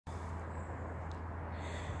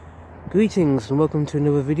Greetings and welcome to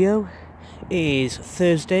another video. It is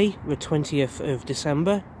Thursday, the 20th of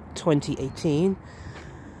December 2018.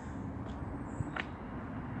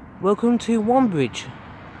 Welcome to Wombridge.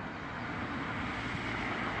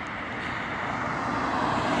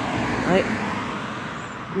 Right.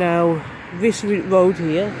 Now, this road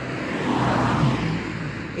here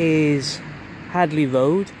is Hadley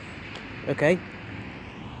Road, okay?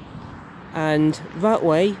 And that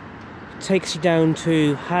way takes you down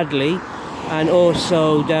to Hadley and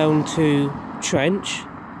also down to Trench,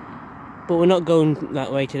 but we're not going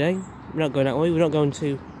that way today. We're not going that way. We're not going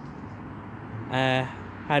to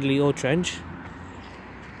Hadley or Trench.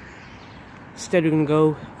 Instead we're going to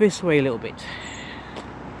go this way a little bit.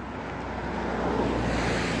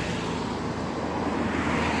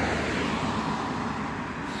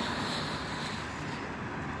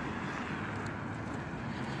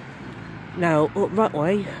 Now, up that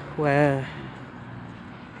way, we're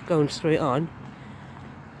going straight on.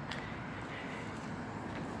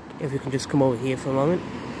 If we can just come over here for a moment.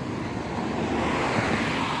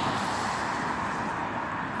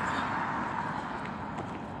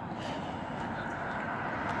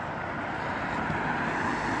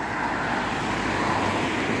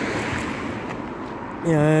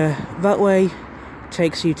 That way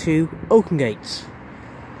takes you to Oakengates.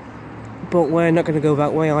 But we're not going to go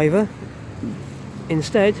that way either.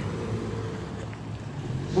 Instead,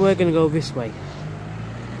 we're going to go this way.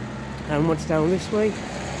 And what's down this way?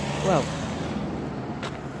 Well,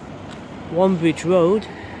 Wombridge Road.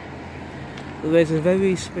 There's a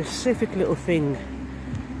very specific little thing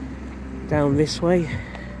down this way,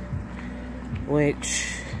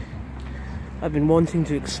 which I've been wanting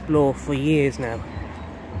to explore for years now.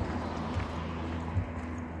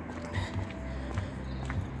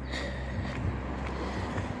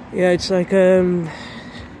 Yeah, it's like,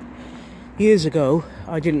 years ago,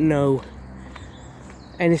 I didn't know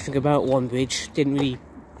anything about Wombridge, didn't really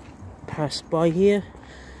pass by here,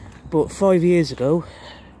 but 5 years ago,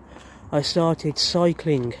 I started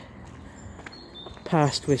cycling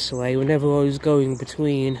past this way whenever I was going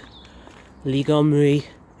between Montgomery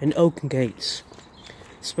and Oakengates,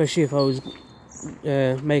 especially if I was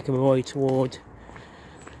making my way toward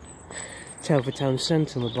Telford town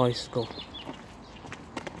centre on a bicycle.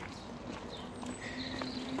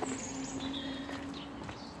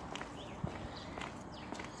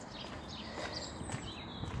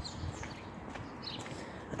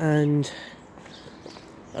 And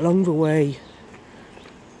along the way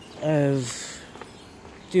of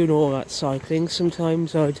doing all that cycling,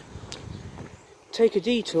 sometimes I'd take a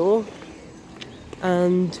detour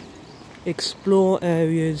and explore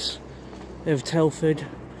areas of Telford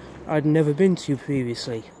I'd never been to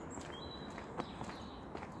previously.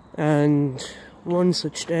 And one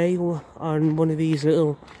such day, on one of these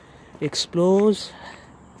little explores,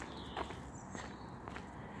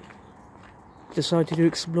 decided to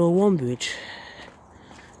explore Wombridge,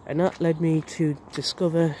 and that led me to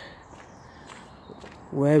discover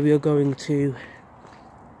where we are going to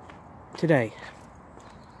today.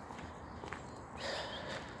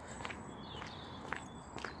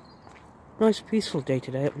 Nice peaceful day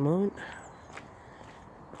today at the moment.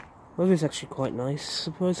 Weather's actually quite nice,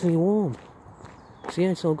 surprisingly warm. So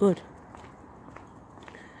yeah, it's all good.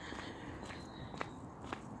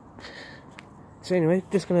 So anyway,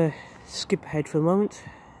 just gonna skip ahead for a moment.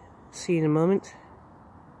 See you in a moment.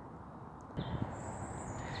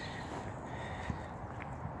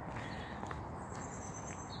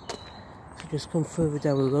 So just come further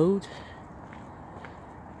down the road.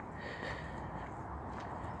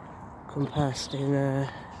 Come past in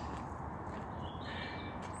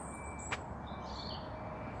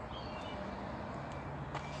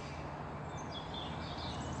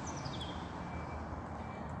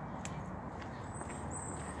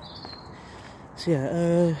so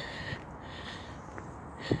yeah,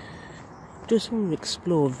 just want to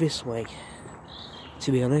explore this way,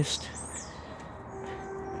 to be honest,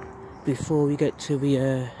 before we get to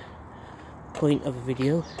the point of the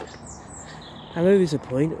video. And there is a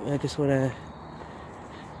point. I just want to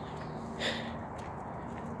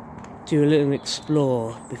do a little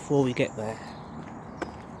explore before we get there.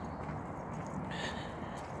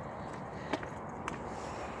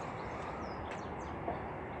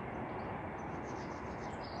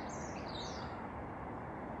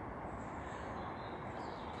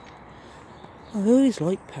 I always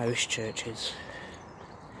like parish churches.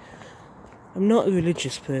 I'm not a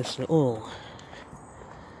religious person at all,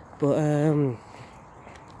 but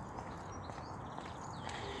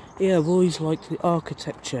yeah, I've always liked the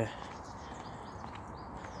architecture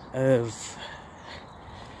of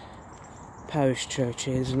parish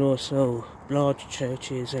churches and also large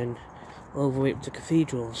churches and all the way up to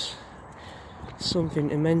cathedrals.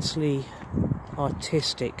 Something immensely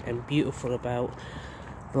artistic and beautiful about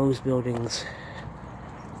those buildings.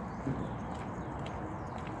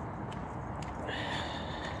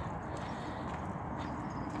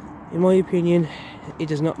 In my opinion, it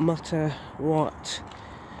does not matter what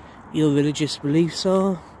your religious beliefs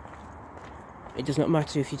are. It does not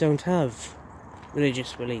matter if you don't have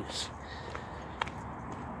religious beliefs.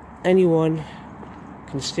 Anyone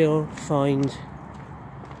can still find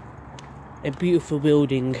a beautiful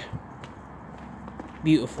building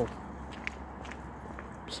beautiful.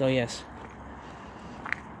 So yes,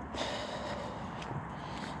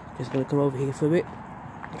 just gonna come over here for a bit.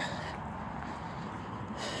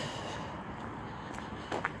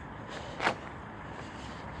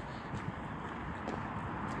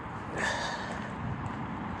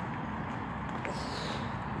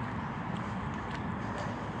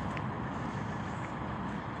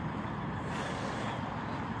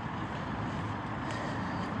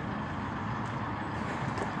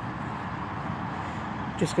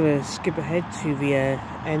 Just gonna skip ahead to the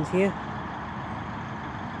end here.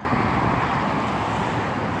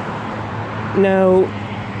 Now,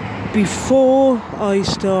 before I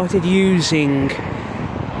started using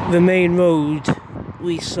the main road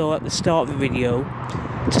we saw at the start of the video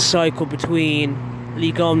to cycle between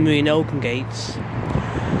Montgomery and Oakengates,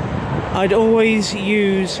 I'd always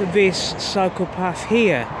use this cycle path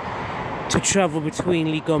here to travel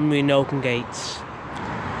between Montgomery and Oakengates.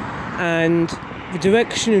 And the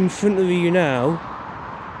direction in front of you now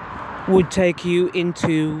would take you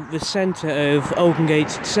into the centre of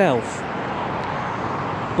Oakengates itself.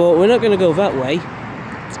 But we're not going to go that way.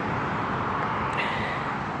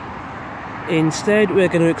 Instead, we're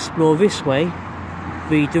going to explore this way,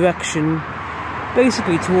 the direction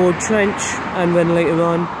basically toward Trench and then later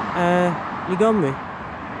on Montgomery.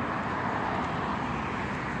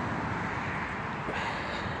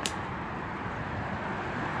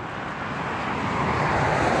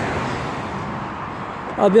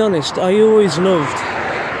 I'll be honest, I always loved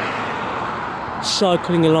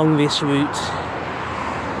cycling along this route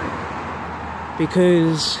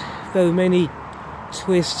because there are many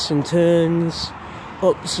twists and turns,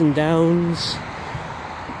 ups and downs,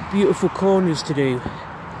 beautiful corners to do.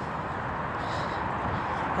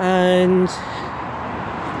 And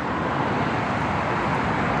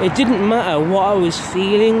it didn't matter what I was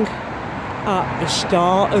feeling at the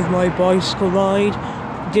start of my bicycle ride.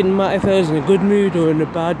 It didn't matter if I was in a good mood or in a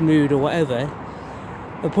bad mood or whatever.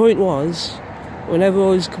 The point was, whenever I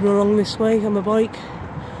was coming along this way on my bike,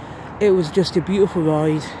 it was just a beautiful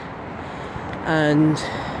ride, and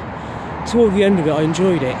toward the end of it I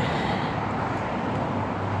enjoyed it.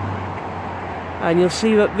 And you'll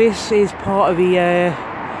see that this is part of the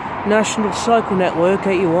National Cycle Network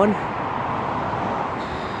 81.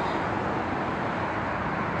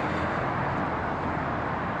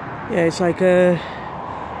 Yeah, it's like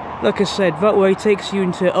I said, that way takes you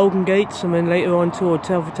into Oakengates and then later on toward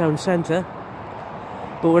Telford town centre.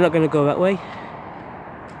 But we're not going to go that way.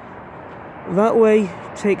 That way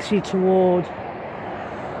takes you toward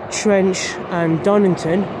Trench and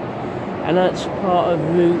Donington, and that's part of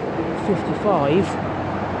Route 55.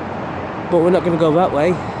 But we're not going to go that way.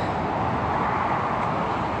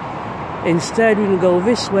 Instead, we're going to go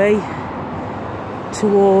this way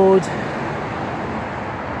toward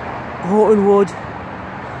Hortonwood,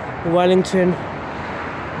 Wellington,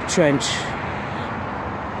 Trench.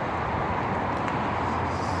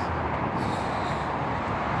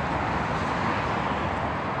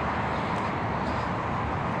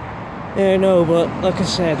 Yeah, no, but like I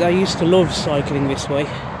said, I used to love cycling this way.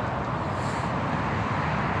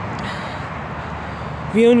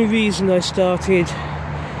 The only reason I started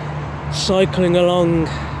cycling along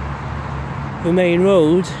the main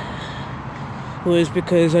road was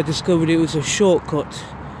because I discovered it was a shortcut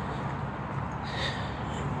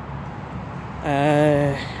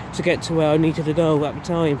to get to where I needed to go at the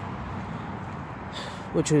time,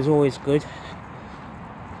 which was always good.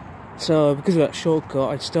 So because of that shortcut,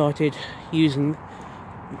 I started using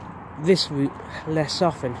this route less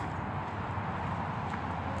often.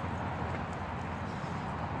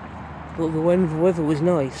 But when the weather was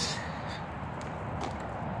nice,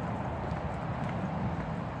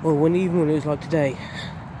 or even when it was like today,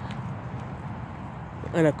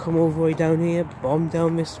 and I come all the way down here, bombed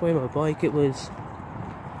down this way, my bike, it was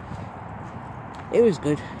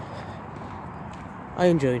good. I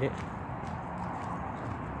enjoyed it.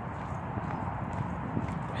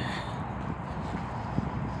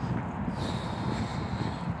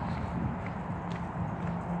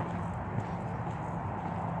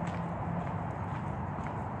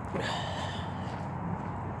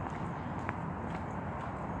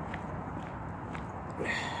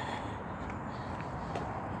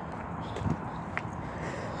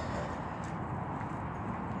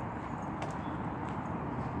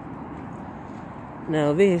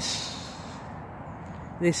 Now this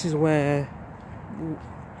is where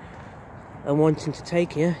I'm wanting to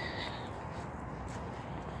take you.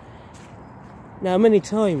 Now many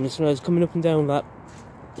times when I was coming up and down that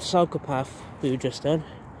cycle path we were just on,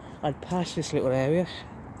 I'd pass this little area,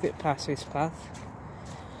 bit past this path.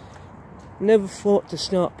 Never thought to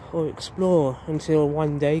stop or explore until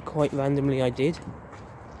one day, quite randomly, I did.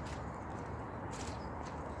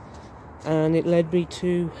 And it led me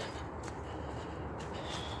to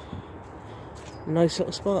a nice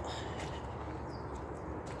little spot.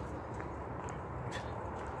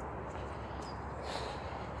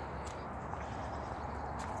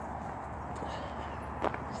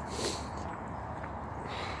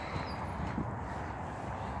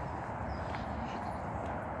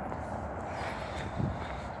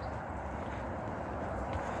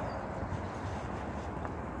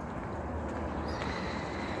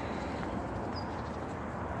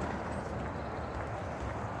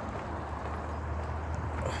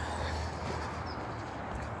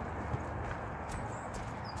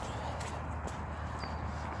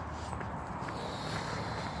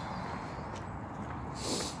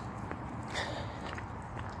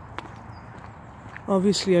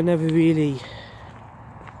 Obviously I never really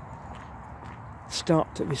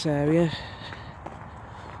stopped at this area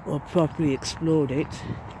or properly explored it,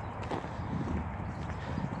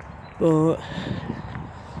 but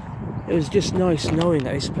it was just nice knowing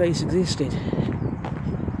that this place existed.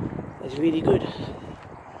 It was really good.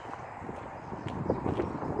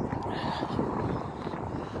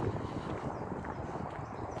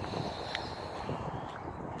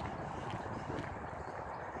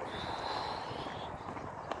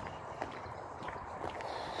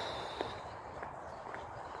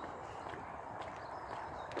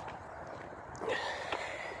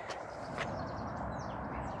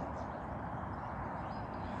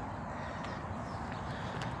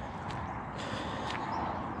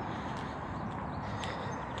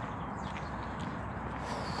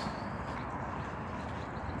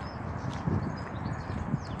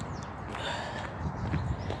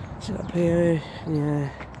 So up here,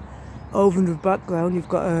 yeah, over in the background you've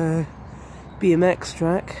got a BMX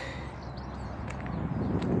track.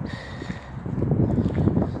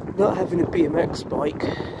 Not having a BMX bike,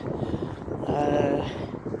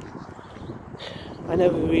 I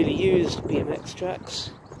never really used BMX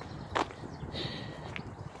tracks.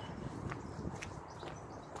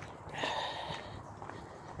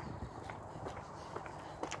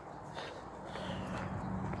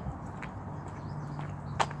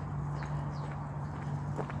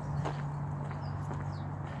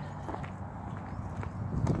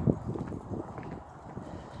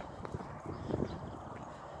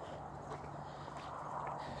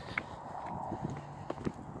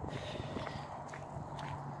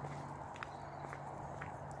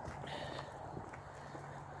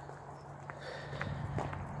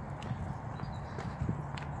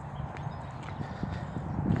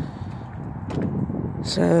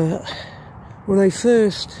 So, when I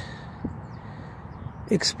first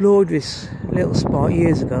explored this little spot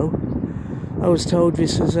years ago, I was told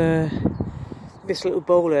this was this little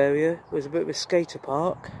bowl area was a bit of a skater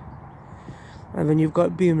park, and then you've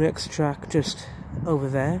got BMX track just over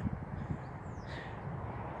there.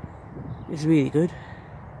 It's really good.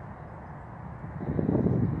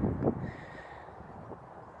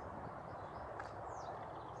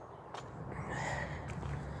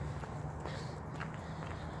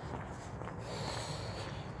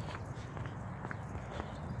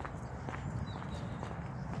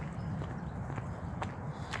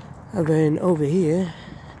 And then over here,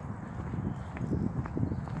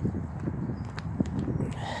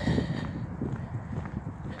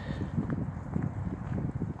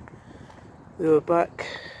 we were back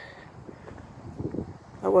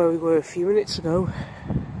at where we were a few minutes ago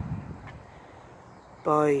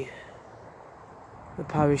by the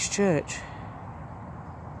parish church.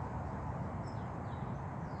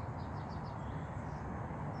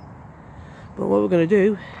 But what we're going to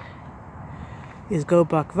do is go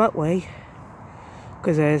back that way,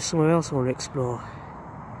 because there's somewhere else I want to explore.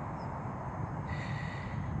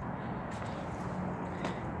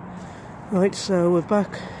 Right, so we're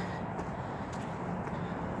back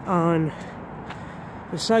on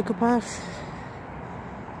the cycle path.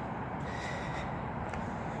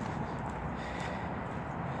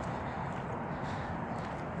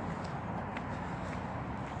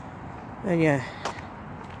 And yeah,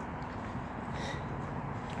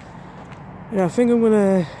 And I think I'm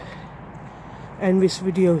gonna end this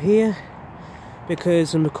video here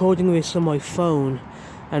because I'm recording this on my phone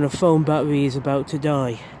and the phone battery is about to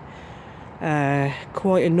die.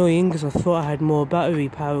 Quite annoying because I thought I had more battery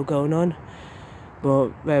power going on, but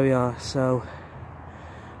there we are. So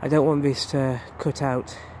I don't want this to cut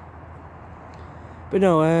out. But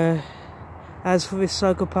no, as for this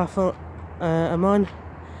psychopath I'm on,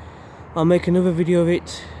 I'll make another video of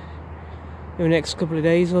it in the next couple of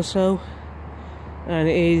days or so, and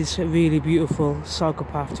it is a really beautiful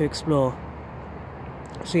psychopath to explore.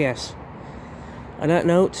 So yes, on that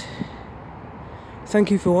note,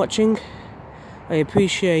 thank you for watching. I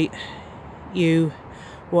appreciate you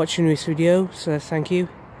watching this video, so thank you,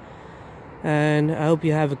 and I hope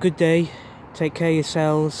you have a good day. Take care of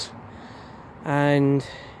yourselves and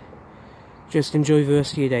just enjoy the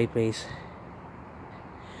rest of your day, please.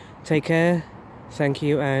 Take care, thank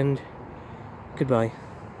you, and goodbye.